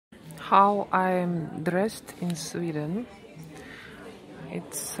how I'm dressed in Sweden.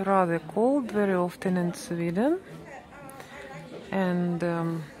 It's rather cold very often in Sweden, and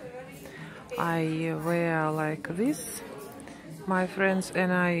I wear like this. My friends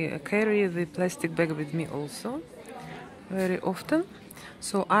and I carry the plastic bag with me also very often.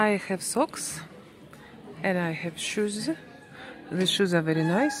 So I have socks and I have shoes. The shoes are very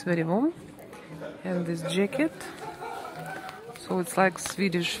nice, very warm, and this jacket. So it's like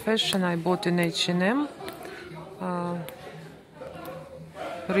Swedish fashion. I bought in H&M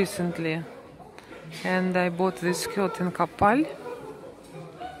recently, and I bought this skirt in Kapal.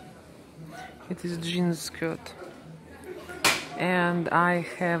 It is jeans skirt, and I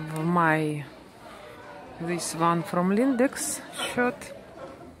have this one from LINDEX shirt.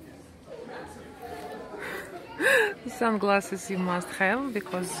 Sunglasses you must have,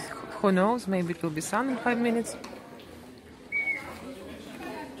 because who knows, maybe it will be sun in 5 minutes.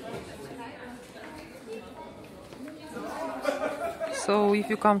 So if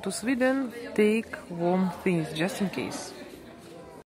you come to Sweden, take warm things just in case.